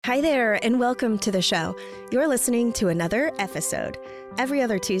Hi there, and welcome to the show. You're listening to another episode. Every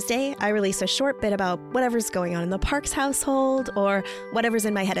other Tuesday, I release a short bit about whatever's going on in the Parks household or whatever's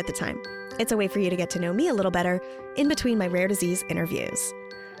in my head at the time. It's a way for you to get to know me a little better in between my rare disease interviews.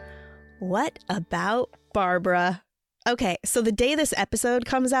 What about Barbara? Okay, so the day this episode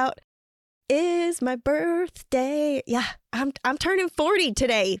comes out is my birthday. Yeah, I'm turning 40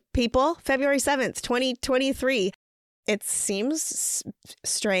 today, people. February 7th, 2023. It seems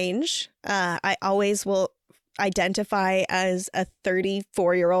strange. I always will identify as a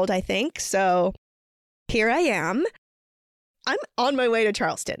 34-year-old, I think. So here I am. I'm on my way to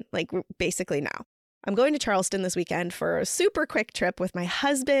Charleston, like basically now. I'm going to Charleston this weekend for a super quick trip with my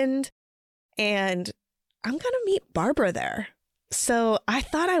husband, and I'm going to meet Barbara there. So I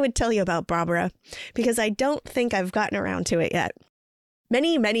thought I would tell you about Barbara because I don't think I've gotten around to it yet.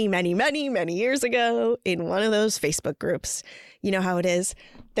 Many years ago in one of those Facebook groups. You know how it is.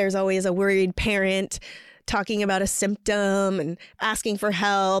 There's always a worried parent talking about a symptom and asking for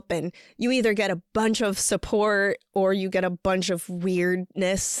help. And you either get a bunch of support or you get a bunch of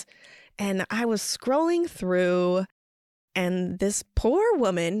weirdness. And I was scrolling through and this poor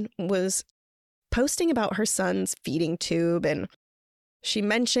woman was posting about her son's feeding tube. And she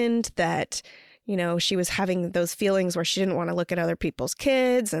mentioned that she was having those feelings where she didn't want to look at other people's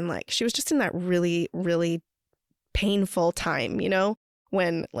kids. And like, she was just in that really, really painful time,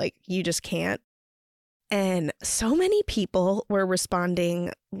 when like you just can't. And so many people were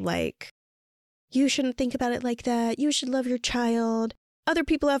responding like, you shouldn't think about it like that. You should love your child. Other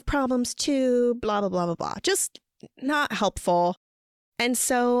people have problems too, blah, blah, blah, blah, blah. Just not helpful. And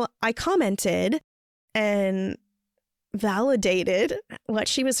so I commented and validated what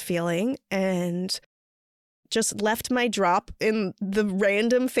she was feeling and just left my drop in the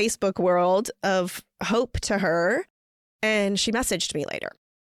random Facebook world of hope to her. And she messaged me later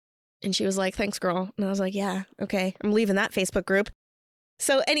and she was like, thanks, girl. And I was like, yeah, okay, I'm leaving that Facebook group.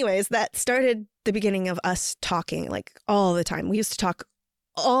 So anyways, that started the beginning of us talking like all the time. We used to talk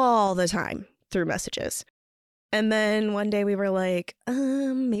all the time through messages. And then one day we were like,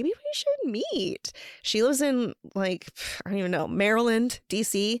 maybe we should meet. She lives in I don't even know, Maryland,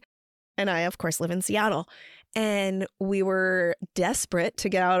 DC. And I, of course, live in Seattle. And we were desperate to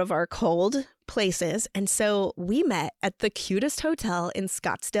get out of our cold places. And so we met at the cutest hotel in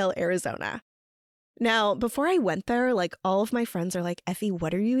Scottsdale, Arizona. Now, before I went there, all of my friends are like, Effie,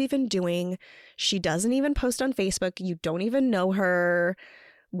 what are you even doing? She doesn't even post on Facebook. You don't even know her.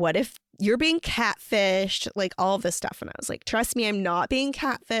 What if you're being catfished? All of this stuff. And I was like, trust me, I'm not being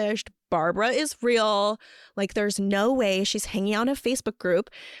catfished. Barbara is real. There's no way she's hanging out in a Facebook group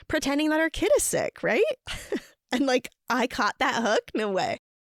pretending that her kid is sick, right? And I caught that hook? No way.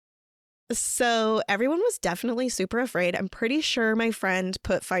 So everyone was definitely super afraid. I'm pretty sure my friend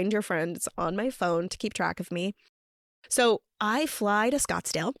put Find Your Friends on my phone to keep track of me. So I fly to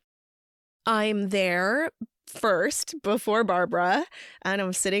Scottsdale. I'm there first before Barbara, and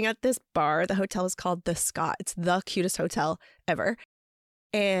I'm sitting at this bar. The hotel is called The Scott. It's the cutest hotel ever.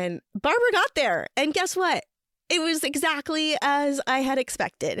 And Barbara got there, and guess what? It was exactly as I had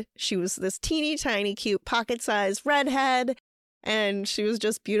expected. She was this teeny tiny cute pocket-sized redhead, and she was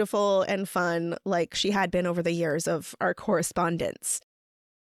just beautiful and fun like she had been over the years of our correspondence.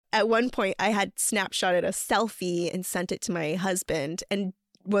 At one point, I had snapshotted a selfie and sent it to my husband and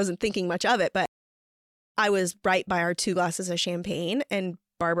wasn't thinking much of it, but I was right by our 2 glasses of champagne and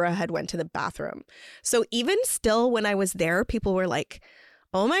Barbara had went to the bathroom. So even still when I was there, people were like,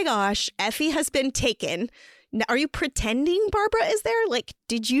 oh my gosh, Effie has been taken. Now, are you pretending Barbara is there?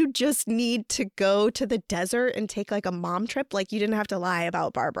 Did you just need to go to the desert and take a mom trip? You didn't have to lie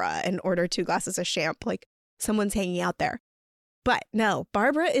about Barbara and order 2 glasses of champ. Someone's hanging out there. But no,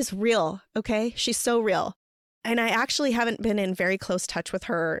 Barbara is real, okay? She's so real. And I actually haven't been in very close touch with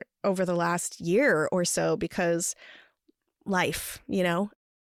her over the last year or so because life,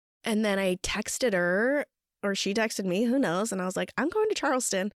 And then I texted her, or she texted me, who knows? And I was like, I'm going to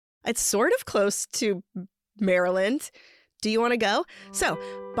Charleston. It's sort of close to Maryland. Do you want to go? So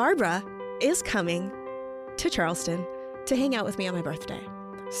Barbara is coming to Charleston to hang out with me on my birthday.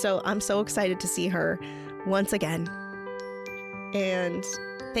 So I'm so excited to see her once again. And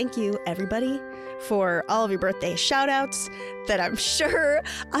thank you, everybody, for all of your birthday shout outs that I'm sure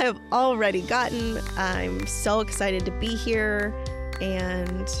I have already gotten. I'm so excited to be here.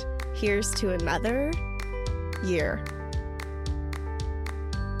 And here's to another year